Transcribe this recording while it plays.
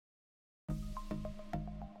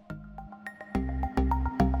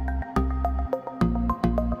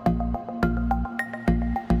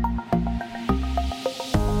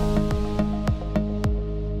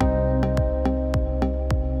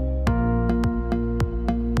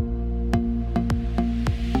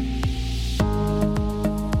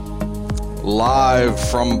live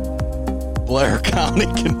from Blair County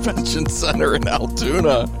Convention Center in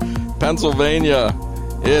Altoona, Pennsylvania.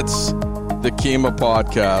 It's the KEMA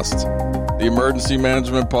Podcast, the Emergency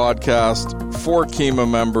Management Podcast for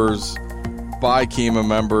KEMA members, by KEMA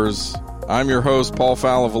members. I'm your host, Paul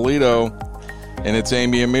Falavolito, and it's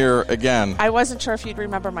Amy Amir again. I wasn't sure if you'd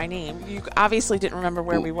remember my name. You obviously didn't remember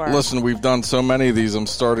where we were. Listen, we've done so many of these, I'm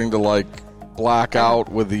starting to black out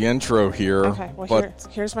with the intro here. Okay, well,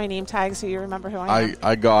 here's my name tag so you remember who I am.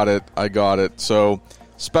 I got it. So,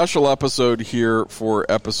 special episode here for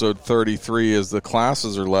episode 33 as the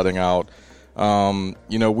classes are letting out.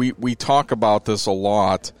 We talk about this a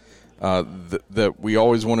lot, that we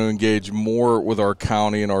always want to engage more with our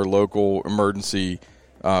county and our local emergency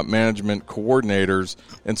management coordinators.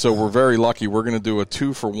 And so we're very lucky. We're going to do a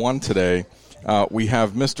 2-for-1 today. We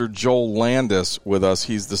have Mr. Joel Landis with us.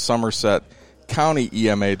 He's the Somerset County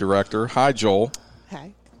EMA Director. Hi, Joel.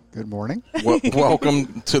 Hi. Good morning.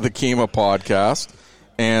 Welcome to the KEMA Podcast.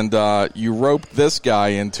 And you roped this guy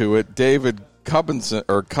into it, David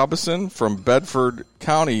Cubbison from Bedford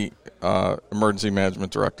County Emergency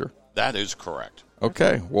Management Director. That is correct.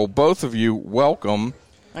 Okay. Well, both of you, welcome.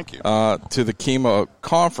 Thank you. To the KEMA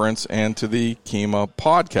Conference and to the KEMA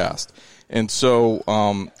Podcast. And so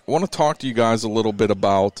I want to talk to you guys a little bit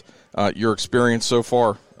about your experience so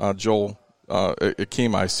far, Joel, at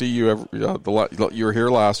KEMA. I see you you were here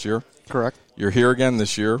last year. Correct. You're here again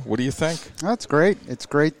this year. What do you think? That's great. It's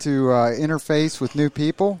great to interface with new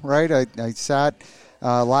people, right? I sat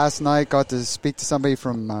last night, got to speak to somebody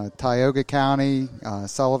from Tioga County,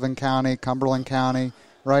 Sullivan County, Cumberland County,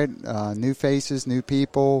 right? New faces, new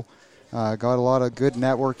people. Got a lot of good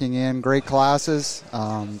networking in, great classes,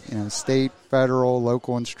 state, federal,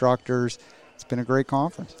 local instructors. It's been a great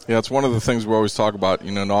conference. Yeah, it's one of the things we always talk about.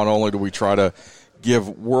 Not only do we try to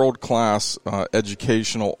give world-class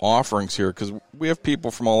educational offerings here, because we have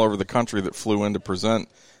people from all over the country that flew in to present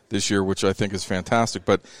this year, which I think is fantastic,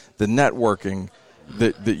 but the networking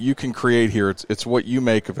that you can create here, it's what you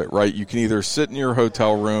make of it, right? You can either sit in your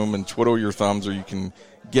hotel room and twiddle your thumbs, or you can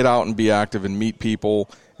get out and be active and meet people,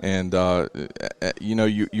 and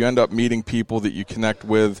you end up meeting people that you connect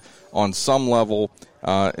with on some level,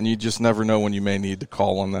 and you just never know when you may need to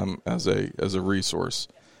call on them as a resource.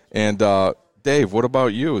 And Dave, what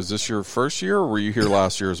about you? Is this your first year, or were you here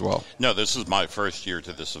last year as well? No, this is my first year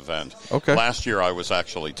to this event. Okay. Last year I was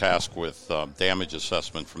actually tasked with damage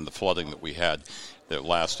assessment from the flooding that we had that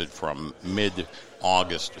lasted from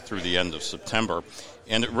mid-August through the end of September.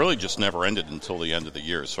 And it really just never ended until the end of the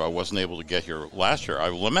year, so I wasn't able to get here last year. I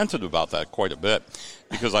lamented about that quite a bit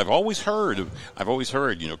because I've always heard,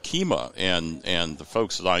 KEMA and the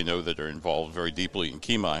folks that I know that are involved very deeply in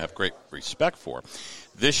KEMA, I have great respect for.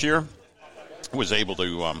 This year, was able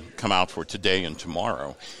to come out for today and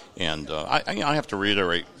tomorrow, and I have to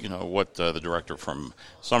reiterate, what the director from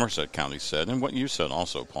Somerset County said, and what you said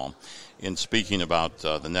also, Paul, in speaking about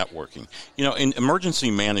the networking. In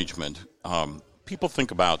emergency management, people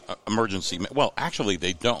think about emergency. Well, actually,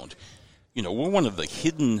 they don't. We're one of the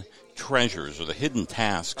hidden treasures or the hidden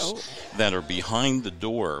tasks that are behind the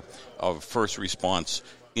door of first response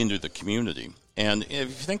into the community. And if you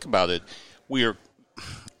think about it,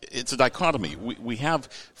 it's a dichotomy. We have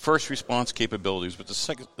first response capabilities, but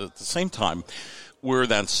at the same time, we're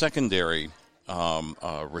that secondary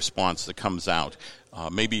response that comes out,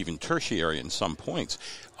 maybe even tertiary in some points.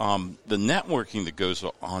 The networking that goes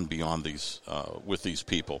on beyond these with these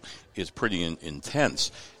people is pretty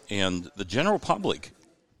intense. And the general public,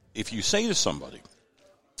 if you say to somebody,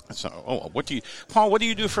 Paul, what do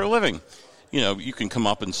you do for a living? You can come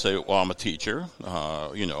up and say, well, I'm a teacher. You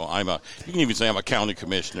can even say I'm a county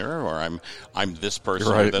commissioner, or I'm this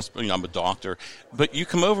person, right. Or this, I'm a doctor. But you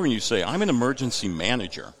come over and you say, I'm an emergency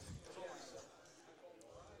manager.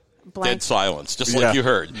 Blank. Dead silence, just like you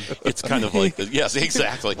heard. It's kind of like, yes,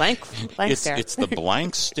 exactly. Blank stare. It's the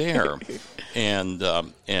blank stare, and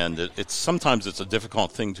sometimes it's a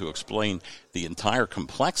difficult thing to explain the entire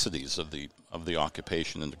complexities of the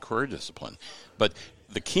occupation and the career discipline. But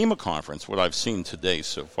the KEMA conference, what I've seen today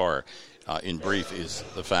so far, in brief, is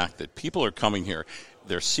the fact that people are coming here.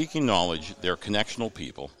 They're seeking knowledge. They're connectional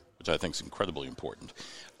people, which I think is incredibly important,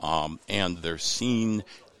 and they're seeing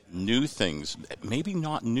new things, maybe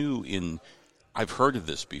not new I've heard of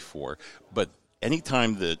this before, but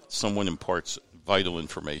anytime that someone imparts vital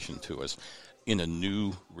information to us in a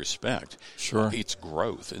new respect, sure, it's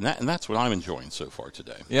growth. And that's what I'm enjoying so far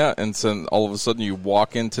today. Yeah, and so all of a sudden you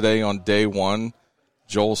walk in today on day one,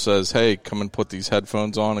 Joel says, hey, come and put these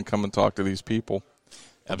headphones on and come and talk to these people.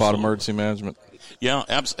 about emergency management? Yeah,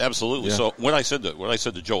 absolutely. Yeah. So what I said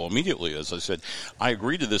to Joel immediately is, I said, I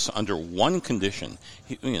agree to this under one condition.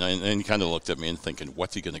 And he kind of looked at me and thinking,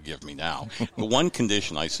 what's he going to give me now? The one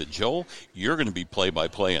condition, I said, Joel, you're going to be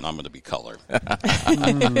play-by-play and I'm going to be color.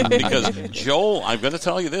 Because Joel, I'm going to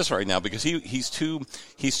tell you this right now, because he's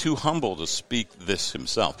too humble to speak this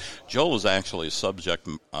himself. Joel is actually a subject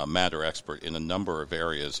matter expert in a number of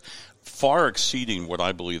areas, far exceeding what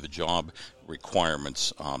I believe the job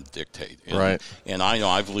requirements dictate. And I know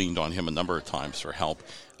I've leaned on him a number of times for help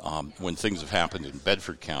when things have happened in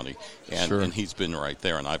Bedford County, and he's been right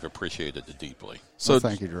there, and I've appreciated it deeply. So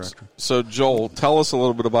thank you, Director. So, Joel, tell us a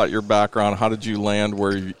little bit about your background. How did you land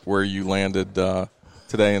where you landed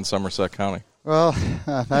today in Somerset County? Well,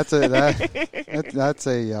 that's a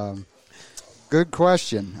good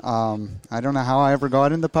question. I don't know how I ever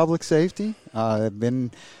got into public safety. I've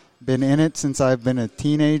been in it since I've been a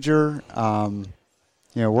teenager.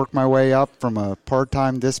 Worked my way up from a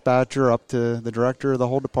part-time dispatcher up to the director of the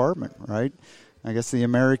whole department, right? I guess the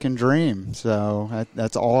American dream. So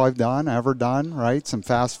that's all I've ever done, right? Some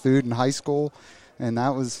fast food in high school, and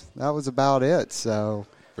that was about it. So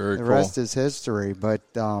the rest is history. But,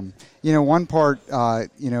 one part,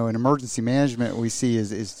 in emergency management we see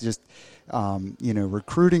is just,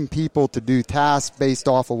 recruiting people to do tasks based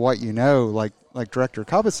off of what you know, like Director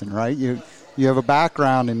Cubbison, right? You have a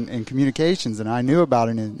background in communications, and I knew about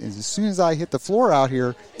it. And as soon as I hit the floor out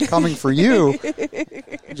here coming for you,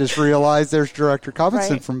 I just realized there's Director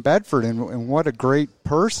Cubbison from Bedford, and what a great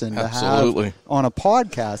person to have on a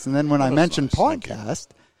podcast. And then when I mentioned podcast,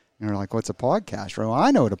 and they're like, what's a podcast? Well,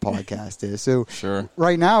 I know what a podcast is. So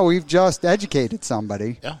right now we've just educated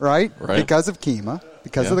somebody, right? Because of KEMA,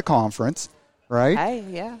 because of the conference. Right?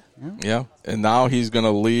 Yeah. And now he's going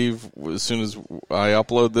to leave as soon as I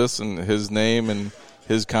upload this, and his name and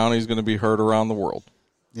his county is going to be heard around the world.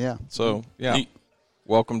 Yeah. So,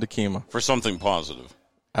 welcome to KEMA. For something positive.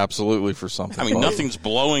 Absolutely, for something positive. Nothing's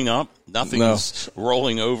blowing up. Nothing's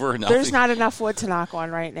rolling over. There's not enough wood to knock on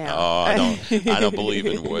right now. Oh, I don't believe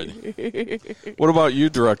in wood. What about you,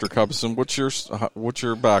 Director Cubbison? What's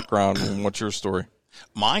your background and what's your story?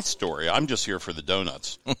 My story, I'm just here for the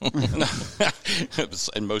donuts.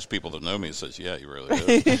 And most people that know me says, yeah, you really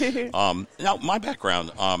is. Now, my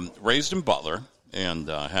background, raised in Butler, and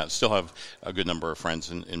still have a good number of friends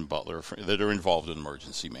in Butler that are involved in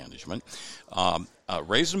emergency management.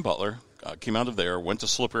 Raised in Butler, came out of there, went to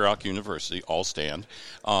Slippery Rock University, all stand,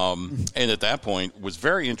 and at that point was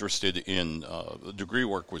very interested in the degree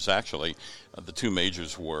work was actually, the two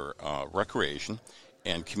majors were recreation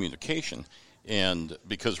and communication. And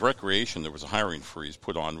because recreation, there was a hiring freeze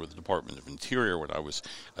put on with the Department of Interior. When I was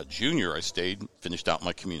a junior, I stayed, finished out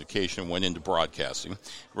my communication, went into broadcasting,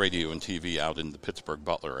 radio and TV out in the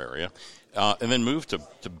Pittsburgh-Butler area, and then moved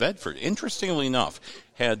to Bedford. Interestingly enough,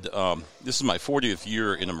 this is my 40th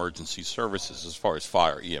year in emergency services as far as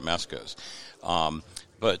fire EMS goes.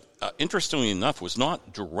 But interestingly enough, was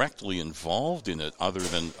not directly involved in it other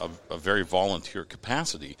than a very volunteer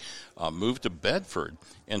capacity. Moved to Bedford,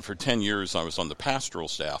 and for 10 years I was on the pastoral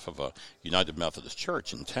staff of a United Methodist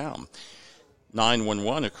church in town.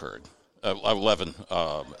 9/11 occurred,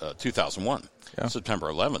 2001,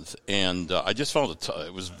 September 11th, and I just felt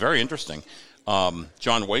it was very interesting.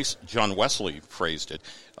 John Wesley phrased it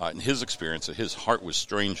in his experience that his heart was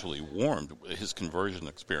strangely warmed, his conversion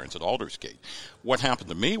experience at Aldersgate. What happened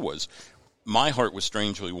to me was my heart was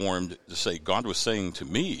strangely warmed to say God was saying to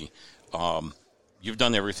me, you've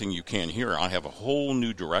done everything you can here. I have a whole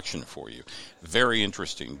new direction for you. Very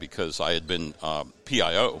interesting, because I had been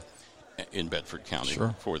PIO in Bedford County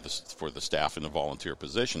for the staff in a volunteer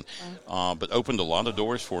position, but opened a lot of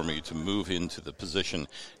doors for me to move into the position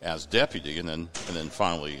as deputy, and then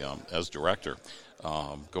finally as director,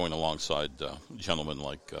 going alongside gentlemen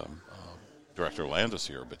like Director Landis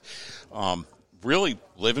here. But really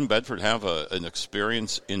live in Bedford, have an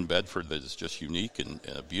experience in Bedford that is just unique and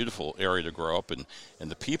a beautiful area to grow up in,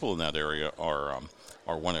 and the people in that area are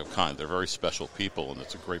one of a kind. They're very special people, and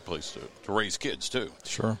it's a great place to raise kids too.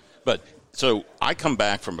 Sure. But so I come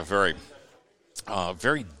back from a very,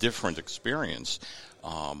 very different experience,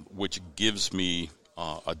 which gives me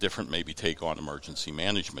a different maybe take on emergency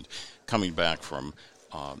management, coming back from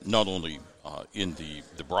not only in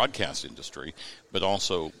the broadcast industry, but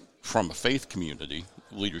also from a faith community,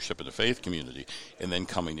 leadership in a faith community, and then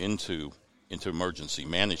coming into emergency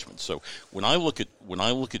management. So when I look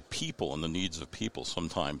at people and the needs of people,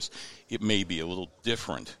 sometimes it may be a little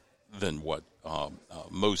different than what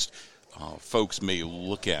most folks may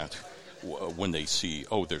look at when they see,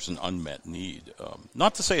 there's an unmet need.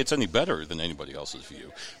 Not to say it's any better than anybody else's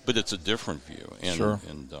view, but it's a different view. And, sure.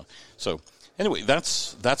 And so anyway,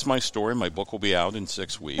 that's my story. My book will be out in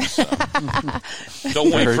 6 weeks.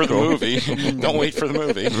 Don't wait for the movie. Don't wait for the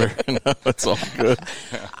movie. No, it's all good.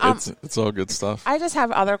 It's all good stuff. I just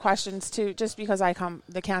have other questions too, just because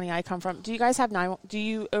the county I come from. Do you guys have do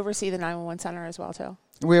you oversee the 911 center as well too?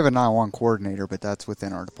 We have a 911 coordinator, but that's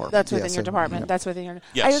within our department. That's within your department. Yeah. That's within your.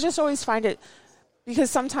 Yes. I just always find it,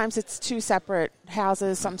 because sometimes it's two separate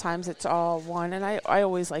houses, sometimes it's all one, and I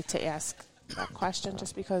always like to ask that question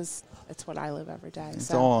just because it's what I live every day.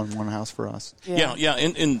 It's all in one house for us. Yeah.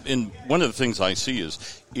 And one of the things I see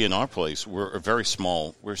is in our place, we're a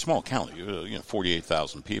small county,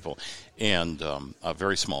 48,000 people, and a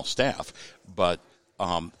very small staff, but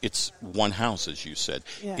it's one house, as you said.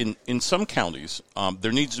 Yeah. In some counties,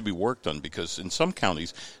 there needs to be work done, because in some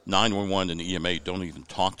counties, 911 and EMA don't even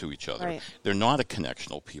talk to each other. Right. They're not a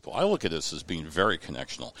connectional people. I look at this as being very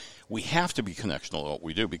connectional. We have to be connectional at what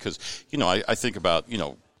we do, because, I think about,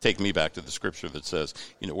 take me back to the scripture that says,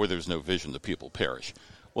 where there's no vision, the people perish.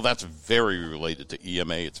 Well, that's very related to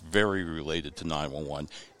EMA. It's very related to 911.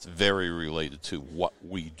 It's very related to what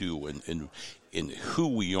we do and who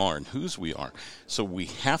we are and whose we are. So we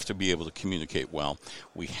have to be able to communicate well.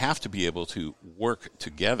 We have to be able to work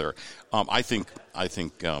together. I think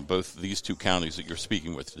both these two counties that you're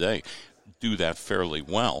speaking with today do that fairly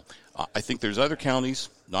well. I think there's other counties,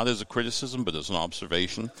 not as a criticism but as an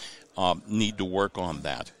observation, need to work on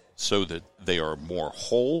that so that they are more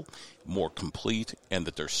whole, more complete, and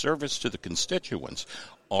that their service to the constituents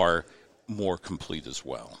are more complete as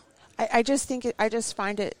well. I just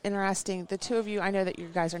find it interesting. The two of you, I know that you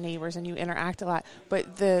guys are neighbors and you interact a lot, but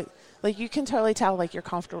you can totally tell your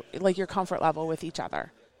comfort level with each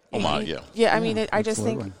other. Oh my, yeah. Yeah, I mean, I just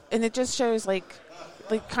absolutely. think, and it just shows like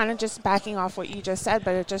kind of just backing off what you just said,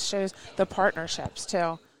 but it just shows the partnerships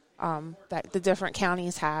too. That the different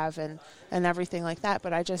counties have and everything like that.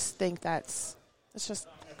 But I just think it's just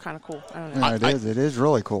kind of cool. I don't know. Yeah, it is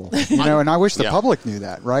really cool. And I wish the public knew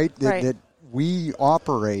that, right? That we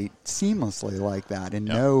operate seamlessly like that,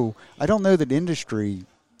 and I don't know that industry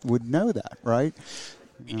would know that, right?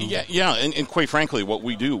 Yeah, and quite frankly, what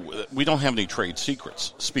we do, we don't have any trade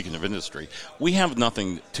secrets. Speaking of industry, we have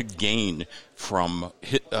nothing to gain from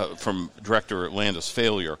Director Landis'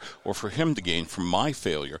 failure, or for him to gain from my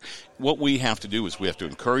failure. What we have to do is we have to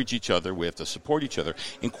encourage each other, we have to support each other,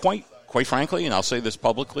 and quite frankly, and I'll say this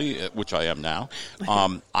publicly, which I am now,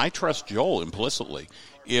 I trust Joel implicitly.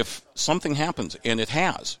 If something happens, and it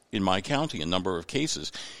has in my county a number of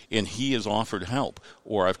cases, and he has offered help,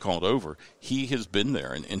 or I've called over, he has been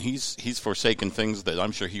there, and he's forsaken things that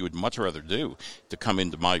I'm sure he would much rather do to come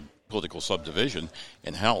into my political subdivision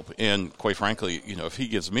and help. And quite frankly, if he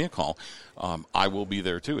gives me a call, I will be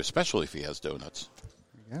there too, especially if he has donuts.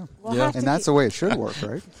 Yeah. And that's the way it should work,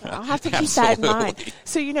 right? I'll have to keep that in mind.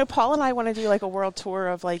 So, Paul and I want to do a world tour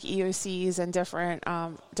of EOCs and different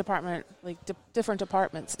different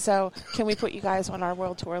departments. So can we put you guys on our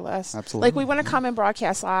world tour list? Absolutely. We want to come and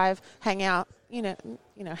broadcast live, hang out,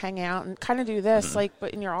 hang out and kind of do this,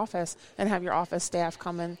 but in your office, and have your office staff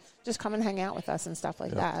come and hang out with us and stuff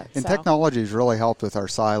like that. And technology has really helped with our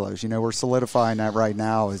silos. We're solidifying that right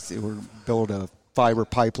now as we're build a fiber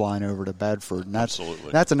pipeline over to Bedford. And that's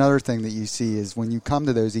another thing that you see is when you come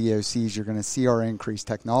to those EOCs, you're going to see our increased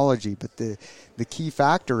technology. But the key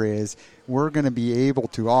factor is we're going to be able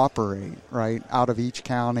to operate, right, out of each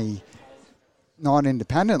county, not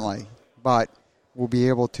independently, but we'll be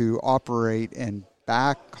able to operate and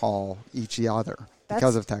backhaul each other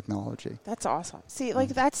because of technology. That's awesome. See,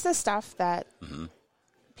 that's the stuff that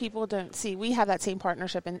people don't see. We have that same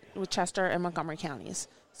partnership with Chester and Montgomery counties.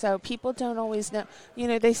 So people don't always know.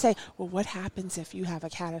 They say, well, what happens if you have a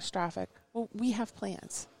catastrophic? Well, we have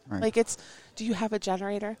plans. Right. Do you have a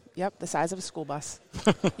generator? Yep, the size of a school bus.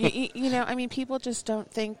 People just don't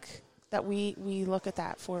think that we look at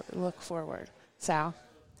that look forward. Sal?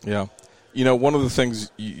 Yeah. One of the things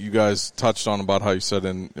you guys touched on about how you said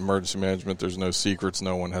in emergency management, there's no secrets.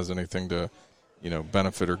 No one has anything to,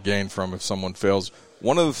 benefit or gain from if someone fails.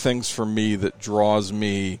 One of the things for me that draws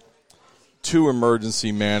me to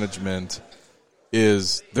emergency management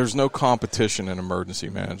is there's no competition in emergency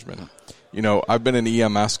management. I've been an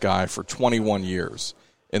EMS guy for 21 years,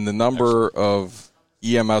 and the number of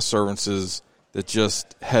EMS services that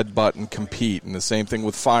just headbutt and compete, and the same thing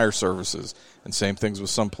with fire services, and same things with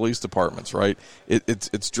some police departments, right?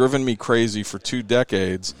 It's driven me crazy for 2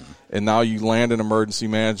 decades, and now you land in emergency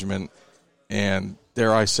management, and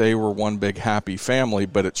dare I say we're one big happy family,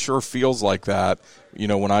 but it sure feels like that,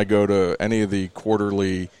 when I go to any of the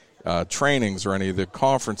quarterly trainings or any of the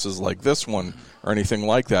conferences like this one or anything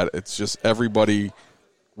like that. It's just everybody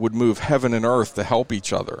would move heaven and earth to help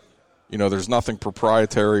each other. There's nothing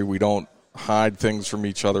proprietary. We don't hide things from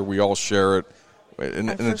each other. We all share it, and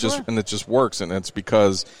it just works. And it's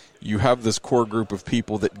because you have this core group of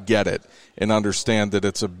people that get it and understand that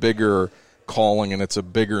it's a bigger calling and it's a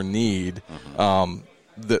bigger need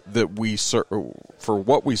that we serve for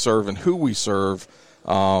what we serve and who we serve.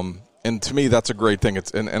 And to me, that's a great thing.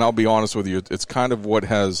 And I'll be honest with you, it's kind of what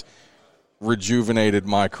has rejuvenated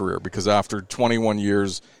my career, because after 21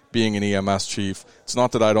 years being an EMS chief, it's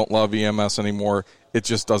not that I don't love EMS anymore. It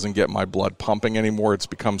just doesn't get my blood pumping anymore. It's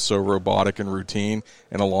become so robotic and routine,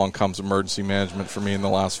 and along comes emergency management for me in the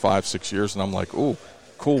last 5-6 years, and I'm like, ooh,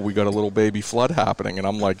 cool, we got a little baby flood happening, and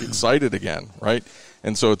I'm like excited again, right?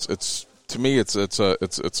 And so it's to me, it's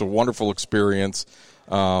a wonderful experience.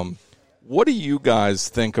 What do you guys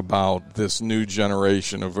think about this new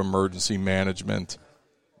generation of emergency management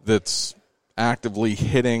that's actively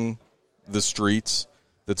hitting the streets,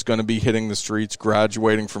 that's going to be hitting the streets,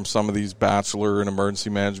 graduating from some of these bachelor and emergency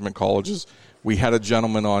management colleges? We had a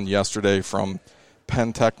gentleman on yesterday from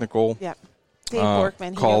Penn Technical Dave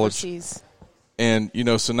Workman, College. He oversees. And,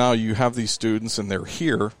 so now you have these students, and they're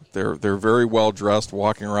here. They're very well-dressed,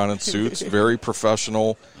 walking around in suits, very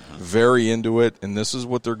professional, very into it, and this is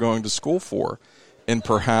what they're going to school for. And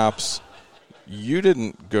perhaps you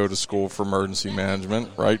didn't go to school for emergency management,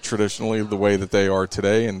 right, traditionally the way that they are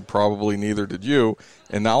today, and probably neither did you.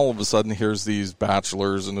 And now all of a sudden here's these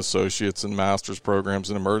bachelor's and associates and master's programs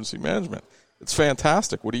in emergency management. It's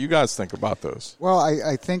fantastic. What do you guys think about those? Well,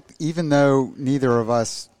 I think even though neither of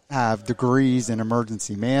us have degrees in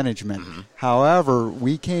emergency management, however,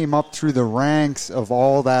 we came up through the ranks of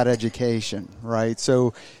all that education, right?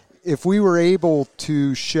 So if we were able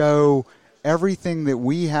to show everything that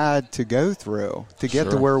we had to go through to get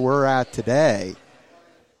to where we're at today,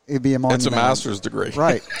 it'd be a monumental. It's a master's degree.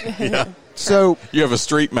 Right. Yeah. So you have a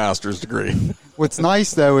street master's degree. What's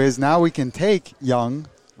nice, though, is now we can take young,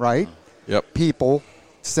 right, people,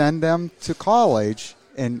 send them to college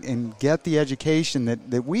and get the education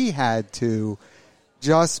that we had to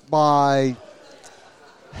just by,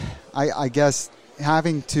 I guess,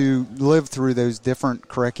 having to live through those different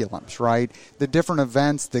curriculums, right? The different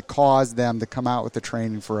events that caused them to come out with the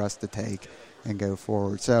training for us to take and go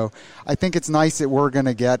forward. So I think it's nice that we're going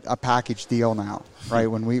to get a package deal now, right?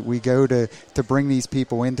 When we go to bring these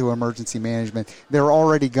people into emergency management, they're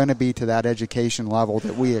already going to be to that education level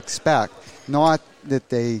that we expect, not that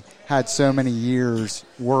they had so many years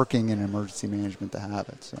working in emergency management to have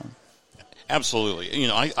it. So, absolutely.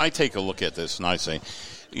 I take a look at this and I say,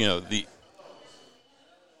 the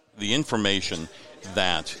information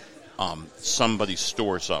that somebody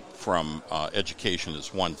stores up from education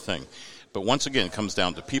is one thing. But once again, it comes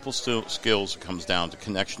down to people skills. It comes down to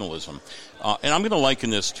connectionalism. And I'm going to liken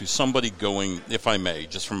this to somebody going, if I may,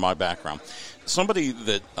 just from my background, somebody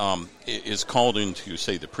that is called into,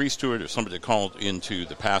 say, the priesthood or somebody called into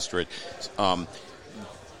the pastorate,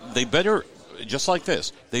 they better, just like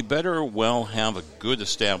this, they better well have a good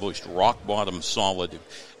established, rock-bottom, solid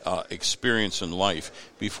experience in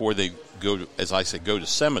life before they go to, as I say, go to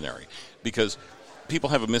seminary. Because people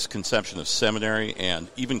have a misconception of seminary and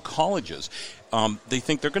even colleges. They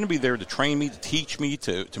think they're going to be there to train me, to teach me,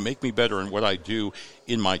 to make me better in what I do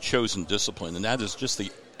in my chosen discipline. And that is just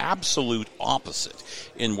the absolute opposite.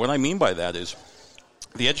 And what I mean by that is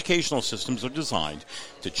the educational systems are designed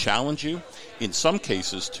to challenge you, in some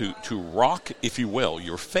cases to rock, if you will,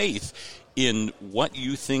 your faith in what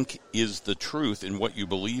you think is the truth and what you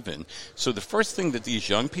believe in. So the first thing that these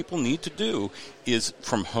young people need to do is,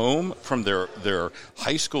 from home, from their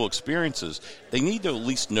high school experiences, they need to at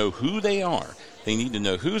least know who they are. They need to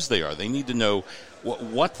know whose they are. They need to know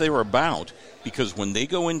what they're about, because when they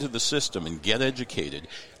go into the system and get educated,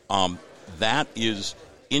 that is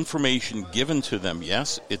information given to them.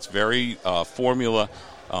 Yes, it's very formulatic,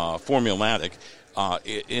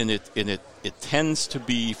 and it tends to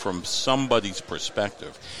be from somebody's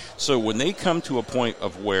perspective. So when they come to a point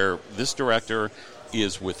of where this director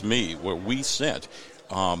is with me, where we sit,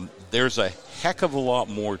 there's a heck of a lot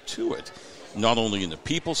more to it, not only in the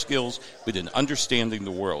people skills, but in understanding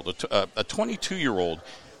the world. A 22-year-old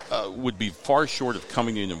would be far short of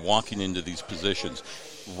coming in and walking into these positions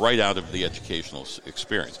right out of the educational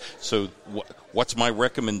experience. So what's my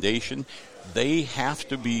recommendation? They have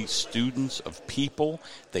to be students of people.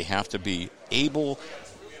 They have to be able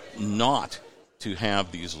not to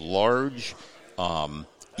have these large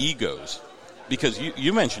egos. Because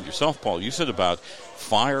you mentioned yourself, Paul, you said about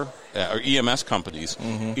fire, or EMS companies,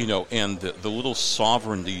 you know, and the little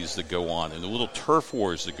sovereignties that go on and the little turf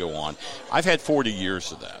wars that go on. I've had 40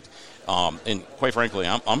 years of that. And quite frankly,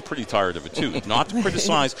 I'm pretty tired of it, too. Not to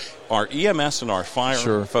criticize our EMS and our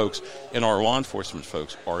fire folks and our law enforcement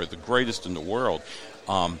folks are the greatest in the world.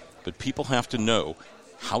 But people have to know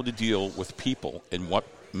how to deal with people and what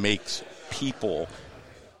makes people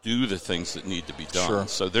do the things that need to be done.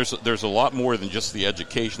 So there's a lot more than just the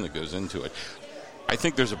education that goes into it. I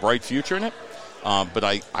think there's a bright future in it, but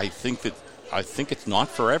I think it's not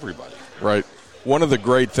for everybody. Right. One of the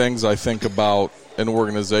great things I think about an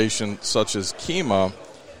organization such as KEMA,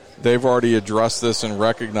 they've already addressed this and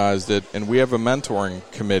recognized it, and we have a mentoring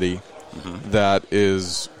committee that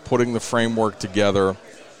is putting the framework together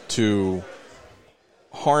to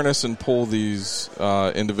harness and pull these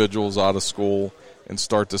individuals out of school and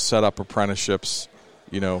start to set up apprenticeships,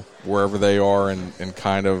 you know, wherever they are, and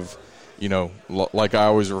kind of, you know, like I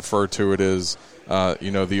always refer to it as,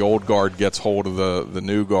 you know, the old guard gets hold of the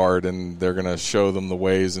new guard, and they're going to show them the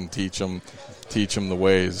ways and teach them the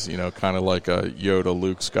ways, you know, kind of like a Yoda,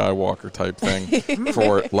 Luke Skywalker type thing,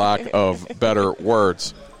 for lack of better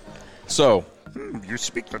words. So, you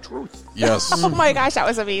speak the truth. Yes. Oh my gosh, that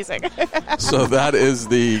was amazing. So that is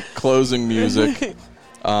the closing music.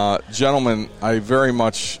 Gentlemen, I very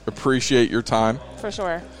much appreciate your time. For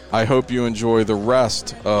sure. I hope you enjoy the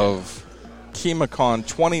rest of KEMACon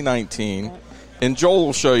 2019. And Joel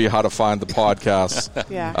will show you how to find the podcast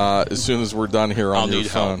as soon as we're done here on your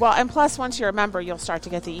phone. Well, and plus, once you're a member, you'll start to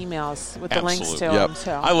get the emails with the links to them. Too.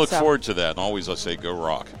 I look forward to that. And always I say, go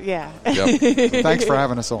rock. Yeah. Yep. Thanks for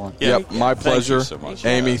having us on. Yep, my pleasure. Thank you so much.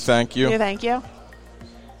 Amy, thank you. Yeah, thank you.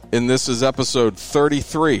 And this is episode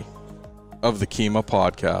 33 of the KEMA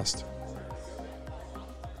podcast.